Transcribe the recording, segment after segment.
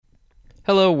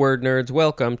Hello, word nerds.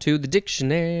 Welcome to the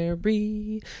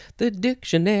dictionary. The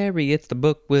dictionary, it's the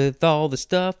book with all the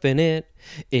stuff in it.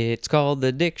 It's called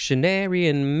the dictionary,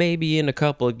 and maybe in a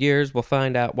couple of years we'll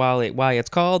find out why it's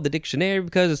called the dictionary,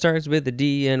 because it starts with a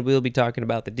D, and we'll be talking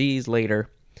about the D's later.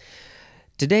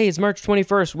 Today is March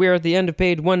 21st. We are at the end of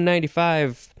page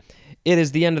 195. It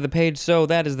is the end of the page, so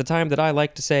that is the time that I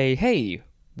like to say, hey,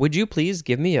 would you please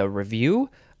give me a review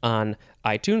on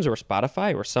iTunes or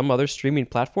Spotify or some other streaming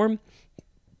platform?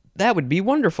 That would be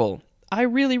wonderful. I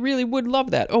really, really would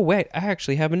love that. Oh, wait, I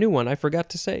actually have a new one I forgot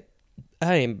to say.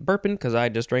 I am burping because I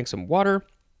just drank some water.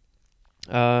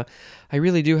 I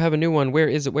really do have a new one. Where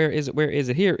is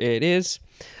it? Here it is.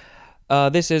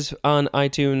 This is on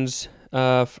iTunes,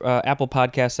 Apple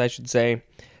Podcasts, I should say,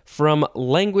 from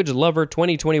Language Lover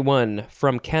 2021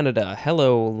 from Canada.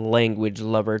 Hello, Language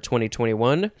Lover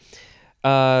 2021.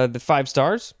 The 5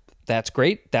 stars. That's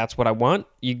great. That's what I want.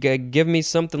 You give me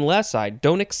something less, I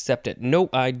don't accept it. No,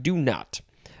 I do not.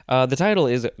 The title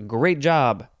is Great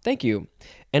Job. Thank you.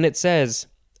 And it says,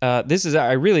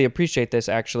 I really appreciate this,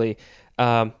 actually.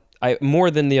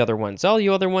 More than the other ones. All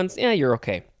you other ones, you're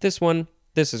okay. This one,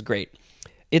 this is great.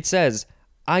 It says,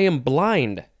 I am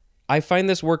blind. I find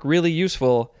this work really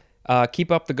useful.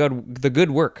 Keep up the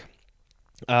good work.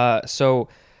 So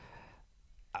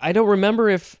I don't remember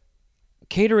if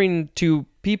catering to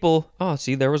people,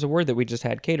 there was a word that we just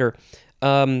had, cater.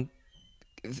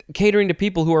 Catering to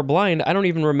people who are blind, I don't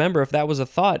even remember if that was a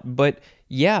thought, but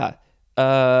yeah,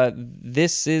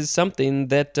 this is something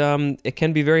that it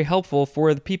can be very helpful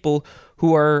for the people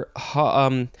who are,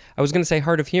 I was going to say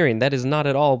hard of hearing. That is not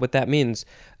at all what that means.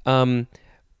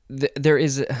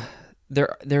 There's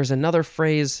another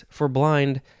phrase for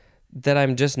blind that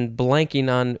I'm just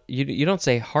blanking on. You don't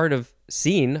say hard of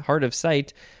seeing, hard of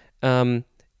sight.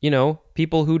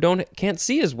 People who can't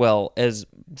see as well as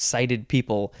sighted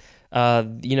people.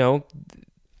 We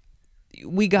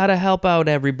gotta help out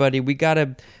everybody. We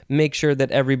gotta make sure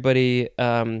that everybody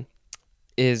has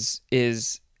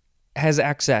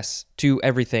access to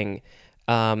everything.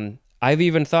 I've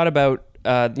even thought about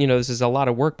this is a lot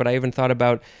of work, but I even thought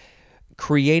about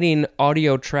creating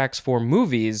audio tracks for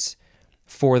movies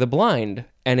for the blind,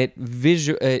 and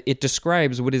it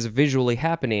describes what is visually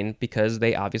happening because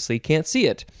they obviously can't see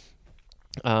it.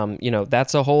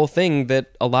 That's a whole thing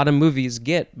that a lot of movies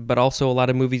get, but also a lot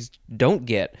of movies don't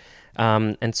get.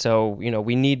 And so,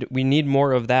 we need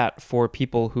more of that for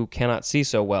people who cannot see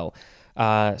so well.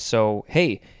 So,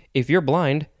 hey, if you're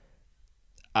blind,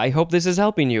 I hope this is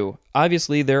helping you.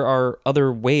 Obviously, there are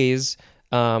other ways.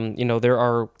 There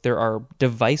are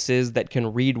devices that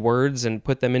can read words and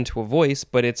put them into a voice,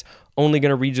 but it's only going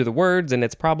to read you the words, and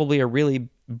it's probably a really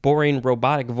boring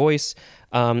robotic voice.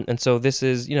 And so this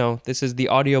is the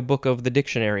audiobook of the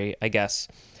dictionary, I guess,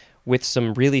 with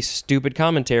some really stupid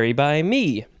commentary by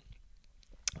me.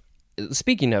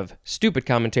 Speaking of stupid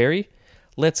commentary,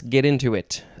 let's get into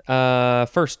it.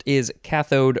 First is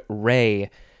cathode ray.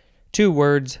 2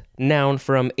 words, noun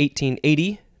from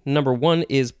 1880. Number 1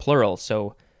 is plural,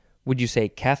 so would you say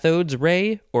cathodes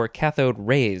ray or cathode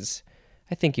rays?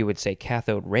 I think you would say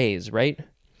cathode rays, right?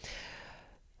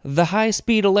 The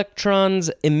high-speed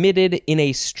electrons emitted in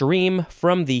a stream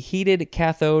from the heated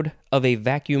cathode of a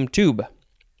vacuum tube.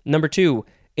 Number 2,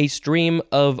 a stream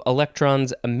of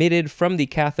electrons emitted from the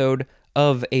cathode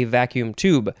of a vacuum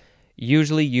tube,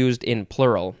 usually used in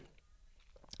plural.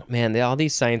 Man, all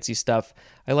these sciencey stuff.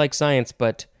 I like science,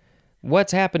 but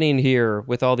what's happening here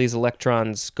with all these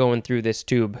electrons going through this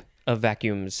tube of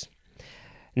vacuums?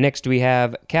 Next, we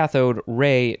have cathode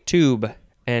ray tube,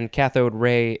 and cathode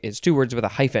ray is 2 words with a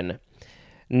hyphen.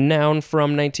 Noun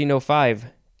from 1905,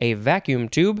 a vacuum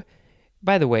tube.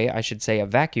 By the way, I should say a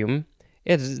vacuum.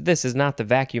 This is not the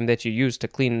vacuum that you use to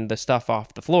clean the stuff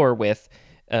off the floor with.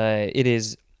 It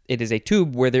is a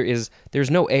tube where there's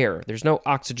no air, there's no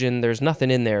oxygen, there's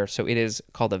nothing in there, so it is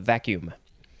called a vacuum.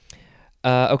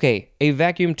 A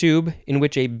vacuum tube in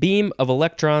which a beam of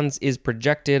electrons is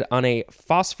projected on a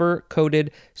phosphor-coated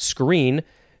screen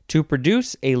to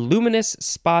produce a luminous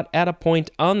spot at a point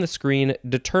on the screen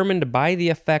determined by the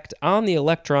effect on the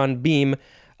electron beam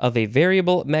of a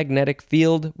variable magnetic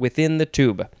field within the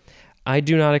tube. I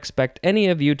do not expect any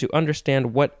of you to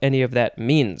understand what any of that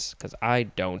means, because I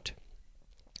don't.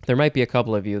 There might be a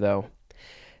couple of you, though.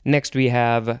 Next, we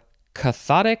have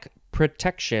cathodic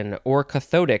protection or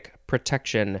cathodic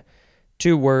protection.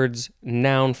 2 words,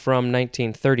 noun from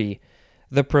 1930.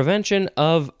 The prevention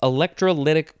of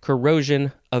electrolytic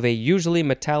corrosion of a usually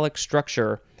metallic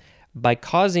structure by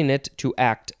causing it to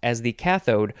act as the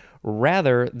cathode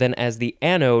rather than as the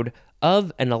anode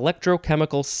of an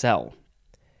electrochemical cell.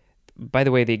 By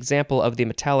the way, the example of the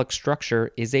metallic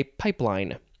structure is a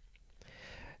pipeline.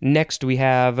 Next, we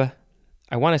have,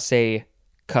 I want to say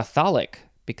Catholic,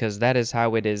 because that is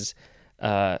how it is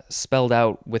spelled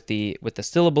out with the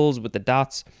syllables, with the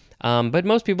dots. But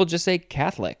most people just say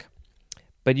Catholic.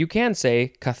 But you can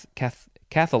say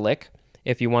Catholic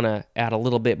if you want to add a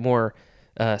little bit more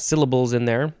syllables in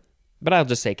there. But I'll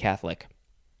just say Catholic.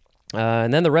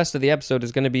 And then the rest of the episode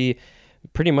is going to be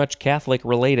pretty much Catholic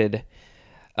related.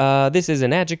 This is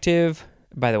an adjective.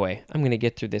 By the way, I'm going to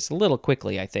get through this a little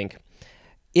quickly, I think.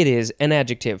 It is an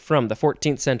adjective from the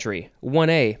 14th century.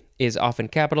 1a is often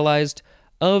capitalized,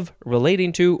 of,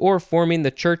 relating to, or forming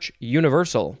the Church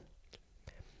Universal.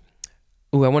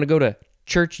 Ooh, I want to go to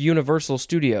Church Universal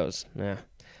Studios.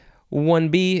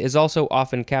 1b is also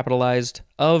often capitalized,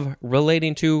 of,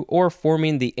 relating to, or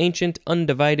forming the ancient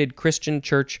undivided Christian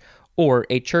church, or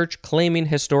a church claiming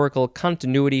historical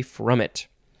continuity from it.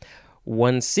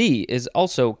 1c is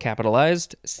also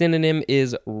capitalized. Synonym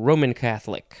is Roman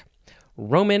Catholic.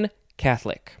 Roman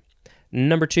Catholic.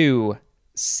 Number 2,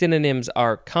 synonyms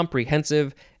are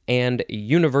comprehensive and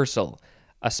universal,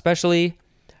 especially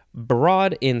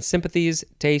broad in sympathies,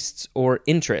 tastes, or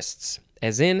interests,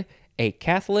 as in a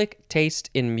Catholic taste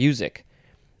in music.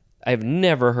 I've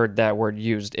never heard that word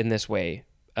used in this way.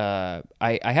 I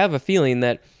have a feeling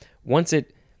that once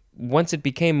it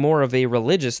became more of a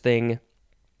religious thing,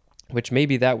 which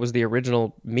maybe that was the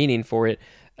original meaning for it,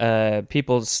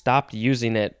 people stopped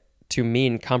using it to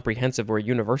mean comprehensive or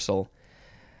universal.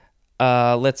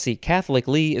 Let's see.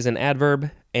 Catholicly is an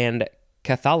adverb, and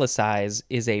catholicize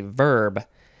is a verb.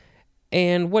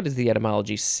 And what does the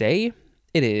etymology say?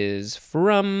 It is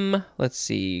from, let's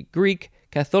see, Greek,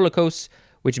 catholicos,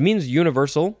 which means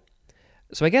universal.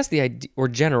 So I guess the idea, or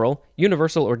general,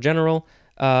 universal or general,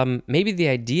 maybe the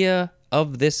idea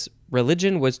of this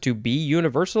religion was to be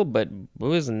universal, but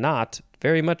was not,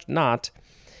 very much not.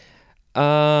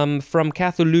 From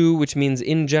katholou, which means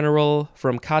in general,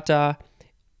 from kata,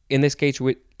 in this case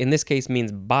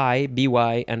means by,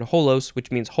 by, and holos,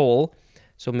 which means whole.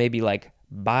 So maybe like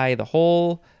by the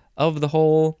whole, of the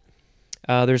whole.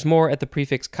 There's more at the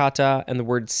prefix kata and the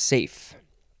word safe.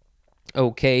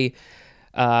 Okay,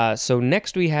 so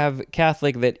next we have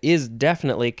Catholic that is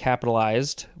definitely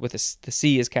capitalized, with the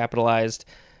C is capitalized.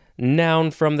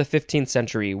 Noun from the 15th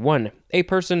century. 1, a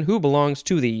person who belongs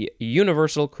to the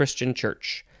Universal Christian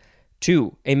Church.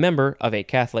 2, a member of a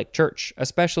Catholic church,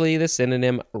 especially the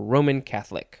synonym Roman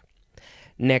Catholic.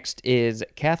 Next is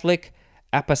Catholic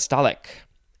Apostolic.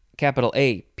 Capital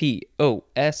A-P-O-S-T-O-L-I-C.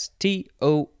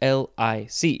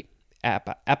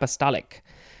 Apostolic.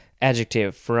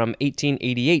 Adjective from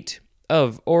 1888,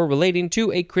 of or relating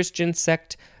to a Christian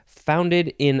sect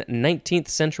founded in 19th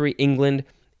century England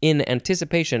in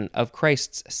anticipation of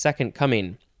Christ's second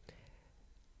coming.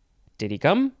 Did he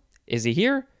come? Is he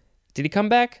here? Did he come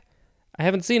back? I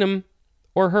haven't seen him.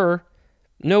 Or her.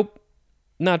 Nope.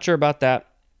 Not sure about that.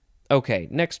 Okay,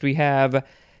 next we have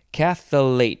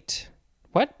catholate.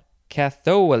 What?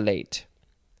 Catholate.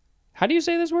 How do you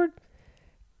say this word?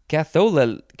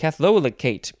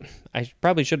 Catholicate. I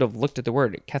probably should have looked at the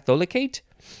word. Catholicate?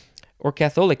 Or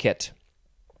catholicate.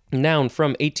 Noun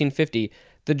from 1850.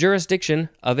 The jurisdiction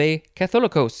of a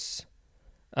catholicos.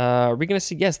 Are we going to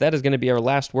see? Yes, that is going to be our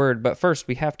last word. But first,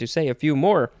 we have to say a few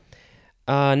more.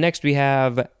 Next, we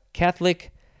have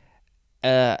Catholic.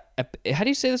 How do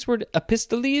you say this word?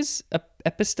 Epistoles?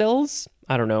 Epistles?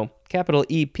 I don't know. Capital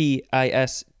E-P-I-S-T-L-E-S.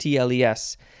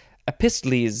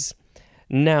 Epistoles.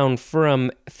 Noun from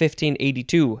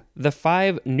 1582. The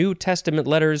 5 New Testament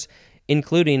letters,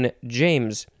 including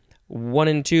James, 1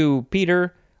 and 2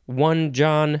 Peter, 1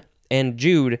 John, and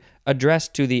Jude,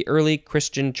 addressed to the early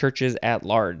Christian churches at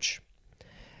large.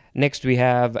 Next, we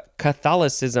have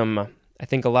Catholicism. I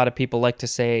think a lot of people like to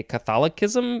say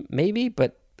Catholicism, maybe,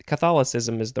 but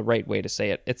Catholicism is the right way to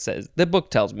say it. It says, the book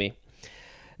tells me.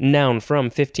 Noun from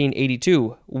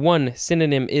 1582. 1,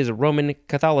 synonym is Roman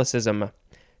Catholicism.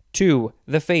 2,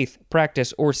 the faith,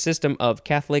 practice, or system of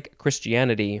Catholic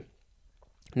Christianity.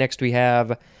 Next, we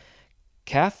have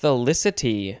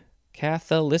Catholicity.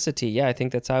 Catholicity, yeah, I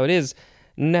think that's how it is.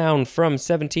 Noun from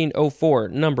 1704.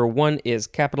 Number 1 is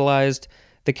capitalized.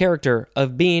 The character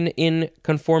of being in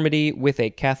conformity with a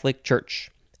Catholic church.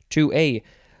 2a,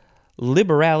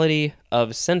 liberality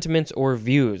of sentiments or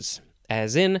views,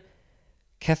 as in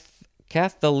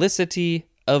Catholicity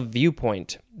of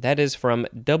viewpoint. That is from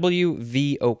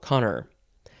W.V. O'Connor.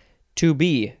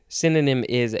 2b, synonym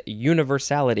is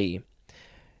universality.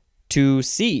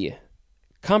 2c,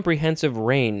 comprehensive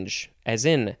range, as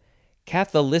in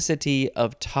Catholicity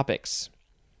of topics.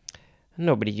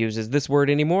 Nobody uses this word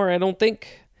anymore, I don't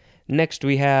think. Next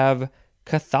we have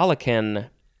Catholican.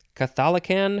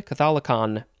 Catholicon.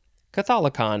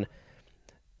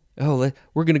 Oh,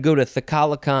 we're going to go to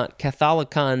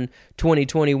Catholicon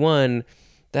 2021.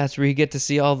 That's where you get to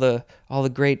see all the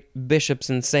great bishops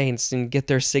and saints and get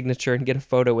their signature and get a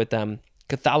photo with them.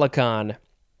 Catholicon.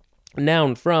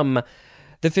 Noun from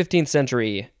the 15th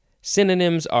century.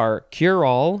 Synonyms are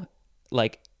cure-all,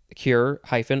 like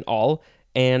cure-all,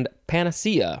 and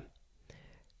panacea.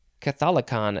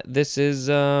 Catholicon. This is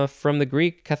from the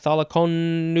Greek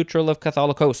katholikon, neutral of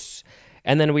catholicos.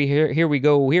 And then here we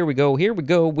go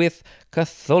with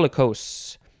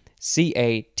catholicos.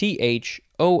 CATHOLICOS.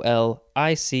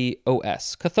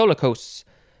 Catholicos.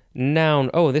 Noun.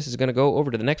 Oh, this is going to go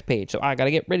over to the next page, so I got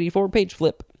to get ready for page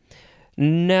flip.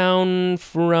 Noun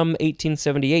from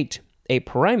 1878. A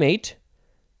primate.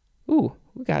 Ooh,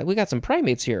 we got some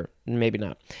primates here. Maybe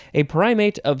not. A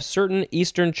primate of certain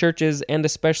Eastern churches, and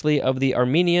especially of the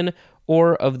Armenian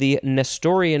or of the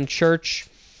Nestorian church.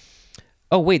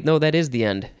 Oh, wait, no, that is the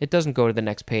end. It doesn't go to the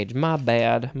next page. My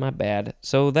bad.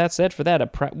 So that's it for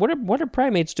that. What are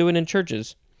primates doing in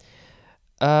churches?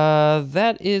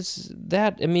 It's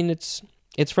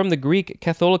from the Greek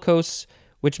catholicos,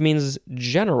 which means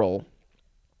general.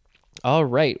 All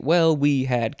right, well, we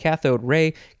had cathode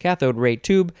ray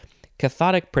tube,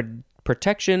 cathodic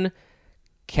protection,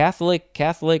 Catholic,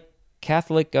 apostolic,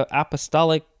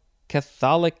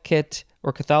 catholicate,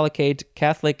 or catholicate,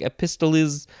 Catholic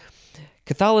epistoles,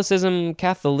 Catholicism,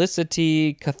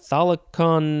 Catholicity,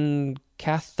 Catholicon,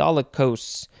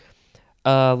 Catholicos.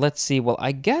 Let's see. Well,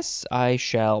 I guess I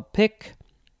shall pick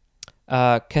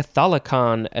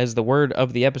Catholicon as the word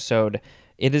of the episode.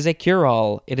 It is a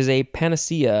cure-all. It is a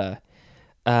panacea.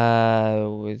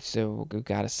 So we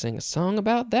gotta sing a song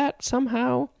about that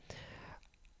somehow.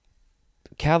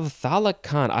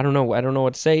 Catholicon. I don't know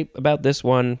what to say about this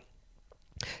one.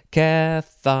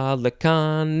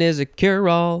 Catholicon is a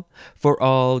cure-all for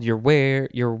all your wares,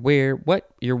 your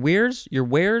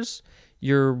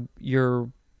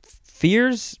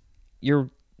fears, your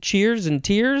cheers and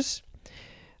tears.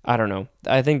 I don't know.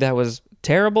 I think that was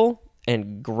terrible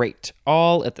and great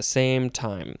all at the same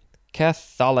time.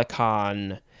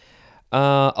 Catholicon.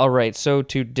 All right, so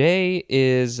today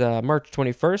is March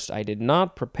 21st. I did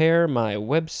not prepare my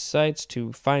websites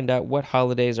to find out what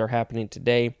holidays are happening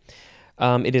today.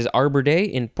 It is Arbor Day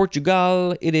in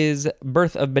Portugal. It is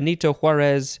birth of Benito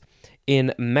Juarez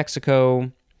in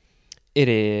Mexico. It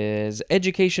is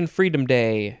Education Freedom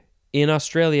Day. In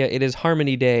Australia, it is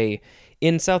Harmony Day.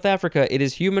 In South Africa, it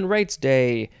is Human Rights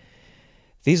Day.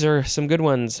 These are some good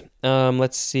ones.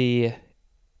 Let's see.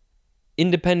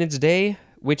 Independence Day,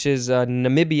 which is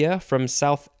Namibia from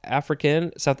South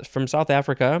Africa.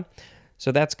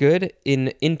 So that's good.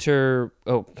 It is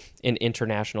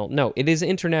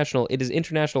international. It is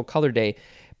International Color Day.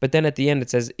 But then at the end it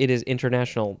says it is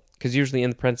international, because usually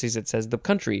in the parentheses it says the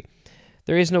country.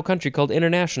 There is no country called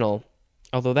international,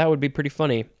 although that would be pretty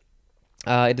funny.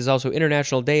 It is also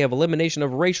International Day of Elimination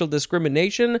of Racial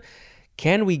Discrimination.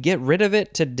 Can we get rid of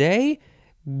it today?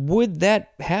 Would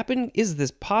that happen? Is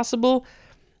this possible?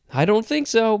 I don't think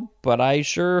so, but I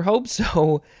sure hope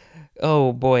so.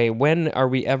 Oh boy, when are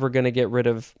we ever going to get rid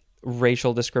of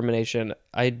racial discrimination?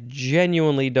 I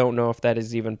genuinely don't know if that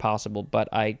is even possible, but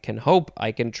I can hope,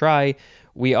 I can try.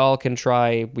 We all can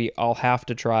try. We all have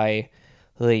to try.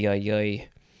 Let's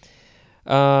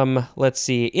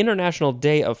see. International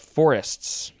Day of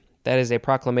Forests. That is a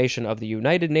proclamation of the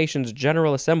United Nations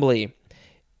General Assembly.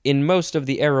 In most of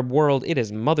the Arab world, it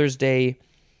is Mother's Day.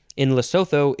 In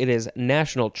Lesotho, it is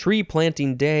National Tree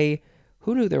Planting Day.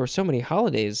 Who knew there were so many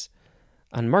holidays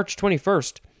on March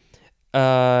 21st?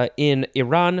 In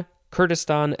Iran,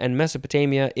 Kurdistan, and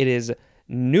Mesopotamia, it is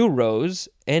Newroz,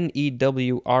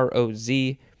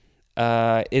 Newroz.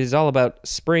 It is all about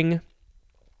spring.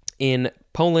 In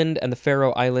Poland and the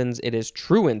Faroe Islands, it is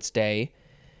Truant's Day.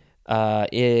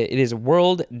 It is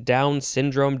World Down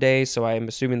Syndrome Day, so I am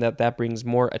assuming that brings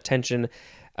more attention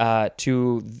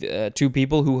to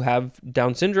people who have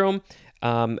Down syndrome,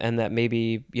 and that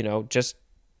maybe, just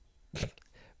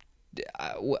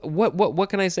what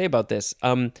can I say about this?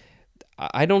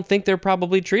 I don't think they're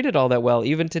probably treated all that well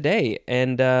even today,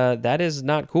 and that is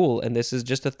not cool. And this is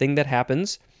just a thing that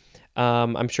happens.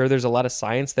 I'm sure there's a lot of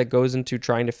science that goes into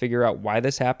trying to figure out why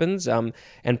this happens, and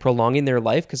prolonging their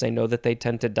life, because I know that they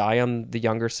tend to die on the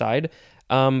younger side.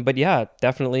 But yeah,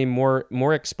 definitely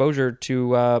more exposure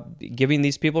to giving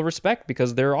these people respect,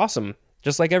 because they're awesome,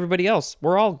 just like everybody else.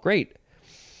 We're all great.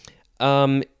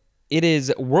 It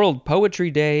is World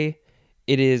Poetry Day.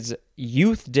 It is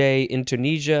Youth Day in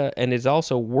Tunisia, and it's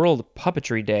also World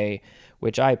Puppetry Day,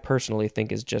 which I personally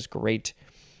think is just great.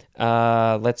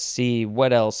 Let's see,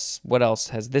 what else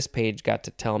has this page got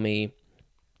to tell me?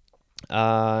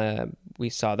 We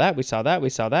saw that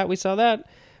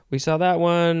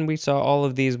one. We saw all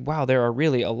of these. Wow, there are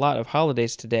really a lot of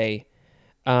holidays today.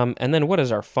 And then what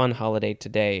is our fun holiday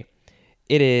today?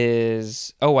 It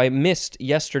is, I missed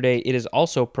yesterday. It is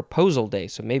also proposal day.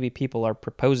 So maybe people are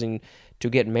proposing to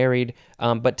get married.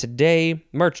 But today,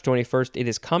 March 21st, it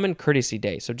is common courtesy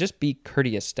day. So just be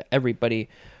courteous to everybody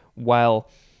while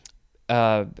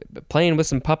playing with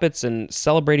some puppets and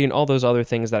celebrating all those other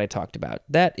things that I talked about.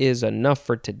 That is enough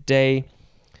for today.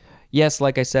 Yes,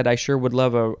 like I said, I sure would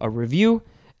love a review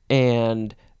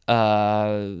and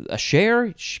a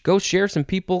share. Go share some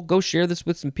people. Go share this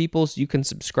with some people so you can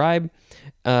subscribe.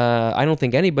 I don't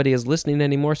think anybody is listening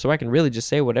anymore, so I can really just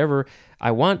say whatever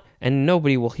I want and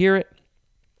nobody will hear it.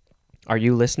 Are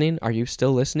you listening? Are you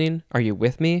still listening? Are you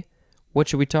with me? What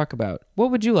should we talk about?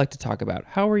 What would you like to talk about?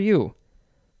 How are you?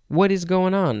 What is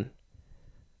going on?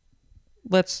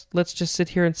 Let's just sit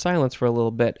here in silence for a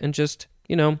little bit and just,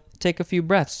 take a few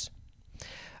breaths.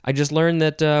 I just learned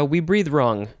that we breathe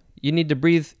wrong. You need to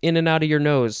breathe in and out of your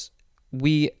nose.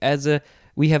 We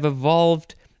have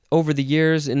evolved over the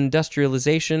years in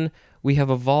industrialization. We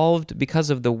have evolved because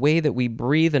of the way that we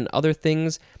breathe and other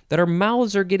things, that our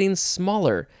mouths are getting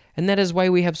smaller. And that is why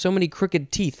we have so many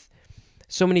crooked teeth.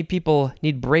 So many people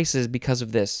need braces because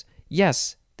of this.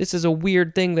 Yes, this is a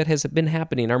weird thing that has been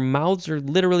happening. Our mouths are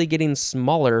literally getting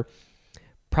smaller,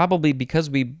 probably because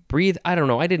we breathe. I don't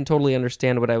know. I didn't totally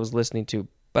understand what I was listening to,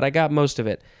 but I got most of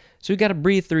it. So you got to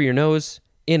breathe through your nose,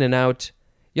 in and out.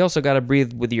 You also got to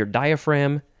breathe with your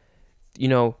diaphragm.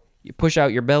 You push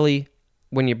out your belly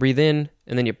when you breathe in,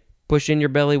 and then you push in your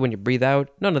belly when you breathe out.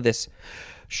 None of this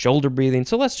shoulder breathing.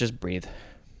 So let's just breathe.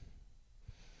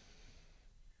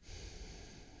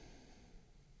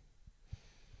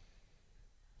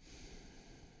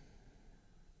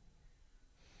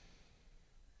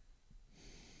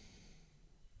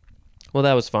 Well,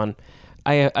 that was fun.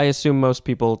 I assume most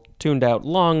people tuned out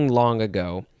long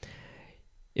ago.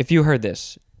 If you heard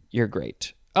this, you're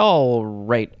great. All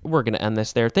right, we're going to end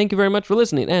this there. Thank you very much for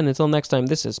listening, and until next time,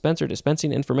 this is Spencer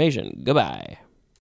dispensing information. Goodbye.